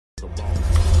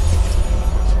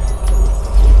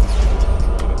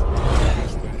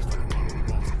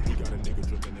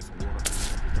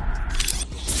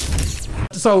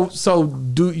so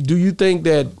do you think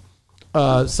that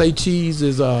Say Cheese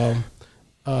is I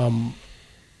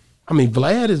mean,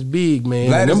 Vlad is big, man.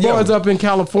 Vlad them boys up in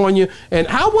California. And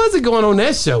how was it going on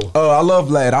that show? I love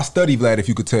Vlad. I study Vlad, if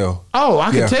you could tell. Oh, I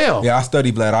could tell. Yeah, I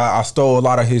study Vlad. I stole a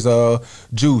lot of his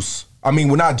juice. I mean,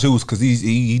 well, not juice, because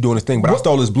he doing his thing, but I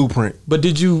stole his blueprint. But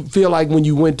did you feel like when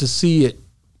you went to see it,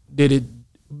 did it,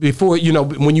 before,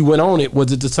 when you went on it,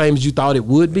 was it the same as you thought it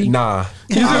would be? Nah.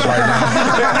 I was like,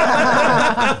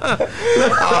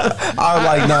 nah. I was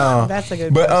like, nah. That's a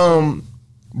good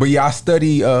But yeah, I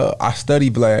study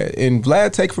Vlad, and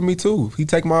Vlad take for me too. He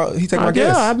take my guess.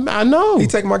 Yeah, I know. He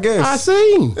take my guess. I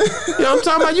seen. I'm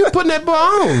talking about you putting that boy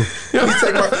on. He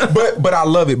take but I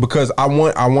love it because I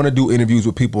want to do interviews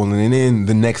with people, and then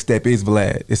the next step is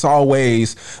Vlad. It's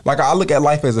always like I look at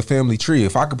life as a family tree.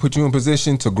 If I could put you in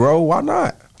position to grow, why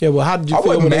not? Yeah, well, how did you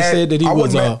feel when they said that he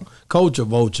was a culture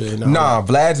vulture? Nah,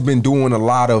 Vlad's been doing a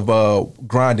lot of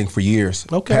grinding for years.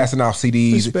 Okay. Passing out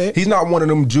CDs. Respect. He's not one of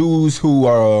them Jews who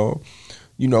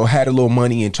had a little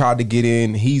money and tried to get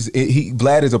in.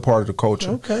 Vlad is a part of the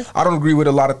culture. Okay. I don't agree with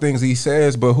a lot of things he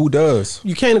says, but who does?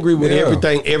 You can't agree with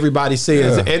everything everybody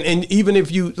says. Yeah. And even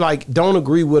if you don't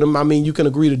agree with him, I mean, you can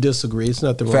agree to disagree. It's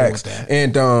nothing wrong with that.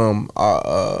 And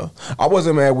I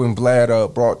wasn't mad when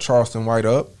Vlad brought Charleston White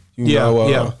up.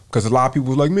 Because a lot of people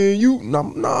was like, man,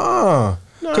 nah.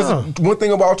 Because one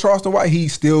thing about Charleston White, he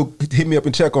still hit me up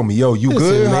and check on me. Yo, you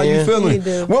good? Man. How you feeling?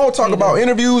 We don't talk about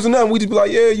interviews and nothing. We just be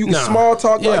like, yeah, you small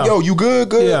talk. Like, yo, you good?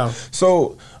 Good. Yeah.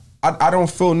 So I don't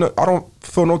feel no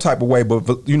type of way. But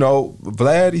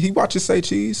Vlad, he watches Say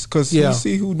Cheese because he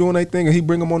see who doing their thing and he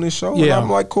bring them on his show. Yeah. And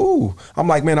I'm like, cool. I'm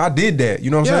like, man, I did that.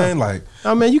 You know what I'm saying? Like,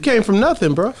 I mean, you came from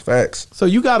nothing, bro. Facts. So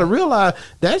you got to realize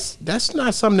that's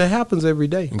not something that happens every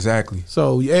day. Exactly.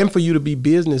 So, and for you to be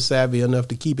business savvy enough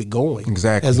to keep it going.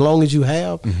 Exactly. As long as you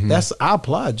have, I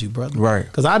applaud you, brother. Right.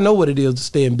 Because I know what it is to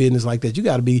stay in business like that. You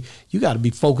got to be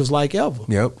focused like ever.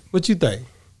 Yep. What you think?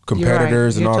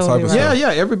 Competitors and all type of stuff. Yeah.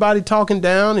 Everybody talking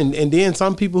down, and then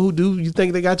some people who do, you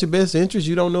think they got your best interest.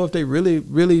 You don't know if they really,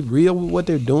 really real with what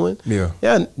they're doing. Yeah.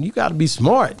 Yeah. You got to be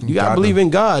smart. You got to believe in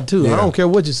God too. Yeah. I don't care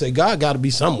what you say. God got to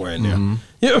be somewhere in there.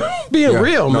 Being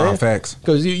real, man. Facts.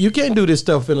 Because you can't do this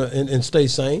stuff and stay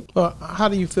sane. How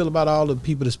do you feel about all the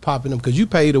people that's popping up? Because you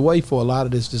paid away for a lot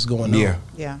of this that's going on.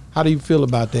 Yeah. How do you feel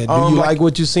about that? Do you like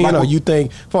what you're seeing, or you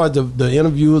think, as far as the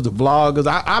interviewers, the vloggers?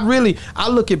 I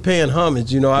look at paying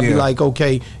homage. I'd be like,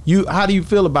 okay, how do you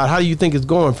feel about it? How do you think it's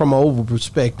going from an over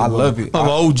perspective? I love it. Of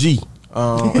OG.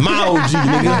 My OG,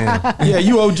 nigga. Yeah,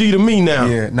 you OG to me now.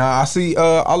 Yeah, I see.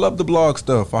 I love the blog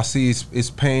stuff. I see it's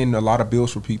paying a lot of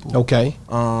bills for people. Okay.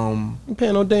 You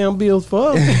paying no damn bills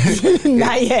for us.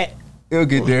 Not yet. It'll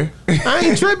get there. I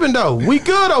ain't tripping though. We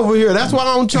good over here. That's why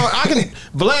I don't charge.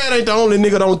 Vlad ain't the only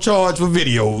nigga don't charge for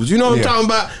videos. You know what I'm talking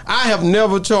about? I have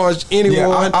never charged anyone.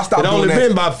 Yeah, I stopped it only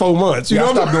been about 4 months.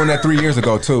 I stopped doing that 3 years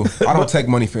ago too. I don't take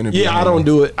money for interviews. Yeah, I don't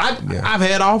do it. I've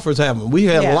had offers happen. We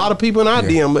had a lot of people in our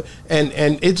DM,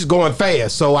 and it's going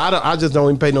fast. So I just don't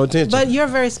even pay no attention. But you're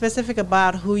very specific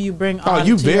about who you bring on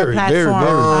you to very, your platform.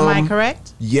 very. Am I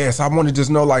correct? Yes, I want to just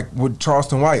know, like with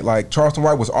Charleston White. Like Charleston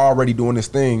White was already doing this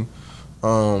thing.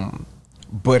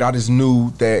 But I just knew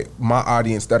that my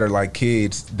audience that are like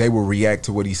kids, they will react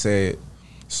to what he said.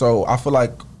 So I feel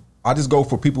like I just go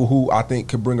for people who I think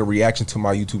could bring a reaction to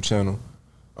my YouTube channel.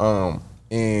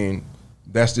 And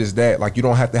that's just that. Like, you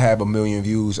don't have to have 1 million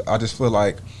views. I just feel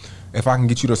like if I can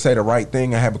get you to say the right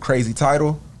thing and have a crazy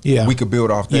title, we could build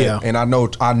off that. Yeah. And I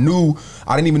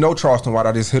didn't even know Charleston White.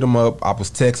 I just hit him up. I was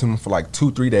texting him for like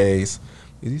 2-3 days.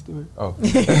 Is he still here? Oh.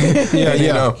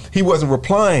 Yeah. He wasn't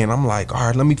replying. I'm like, all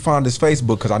right, let me find his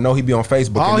Facebook because I know he be on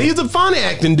Facebook. Oh, he's a funny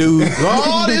acting dude.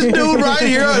 Oh, this dude right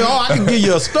here. Oh, I can give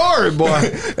you a story, boy.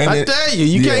 I tell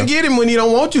you can't get him when he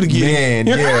don't want you to get him.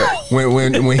 Man, yeah.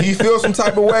 When he feels some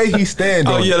type of way, he stand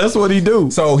on. Oh, yeah, that's what he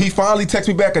do. So he finally texted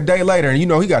me back a day later, and he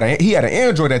had an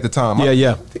Android at the time.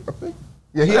 Yeah.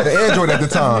 Yeah, he had an Android at the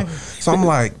time. So I'm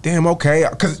like, damn, okay.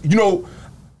 Because,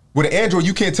 with an Android,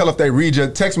 you can't tell if they read your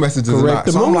text messages or not.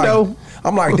 So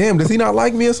I'm like, damn, does he not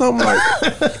like me or something?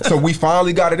 So we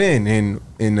finally got it in,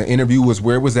 and the interview was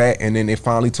where it was at, and then it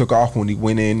finally took off when he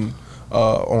went in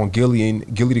on Gilly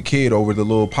the Kid over the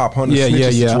little Pop Hunter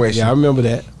situation. Yeah, I remember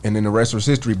that. And then the rest was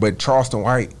history. But Charleston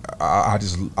White, I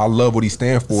love what he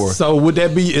stands for. So would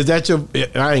that be? Is that your?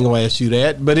 I ain't gonna ask you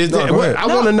that, but I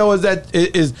want to know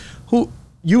is who.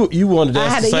 You wanted to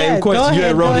ask the same question. You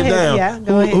had wrote it down. Yeah,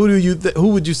 who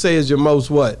would you say is your most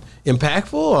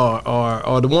impactful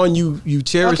or the one you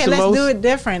cherish the most? Okay, let's do it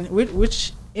different.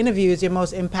 Which interview is your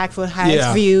most impactful,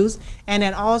 highest views, and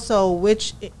then also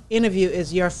which interview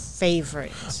is your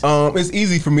favorite? It's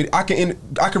easy for me. I can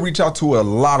reach out to a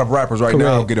lot of rappers right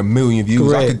now and get 1 million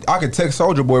views. I could text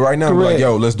Soulja Boy right now and be like,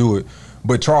 yo, let's do it.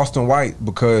 But Charleston White,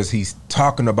 because he's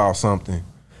talking about something,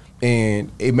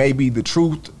 and it may be the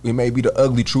truth, it may be the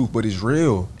ugly truth, but it's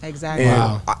real. Exactly.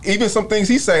 And even some things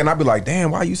he's saying, I'd be like, damn,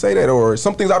 why you say that? Or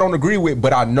some things I don't agree with,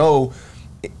 but I know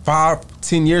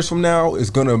 5-10 years from now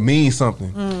it's gonna mean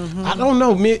something. Mm-hmm. I don't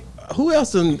know, who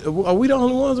else? Are we the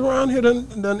only ones around here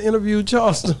done interviewed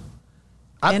Charleston?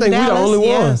 I think Dallas, we the only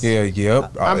ones. Yeah,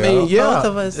 yep. I mean, both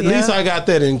of us. At least I got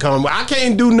that in common. I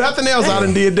can't do nothing else. I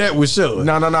done did that with sure.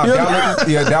 No.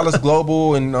 Dallas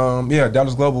Global and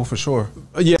Dallas Global for sure.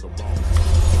 Yeah.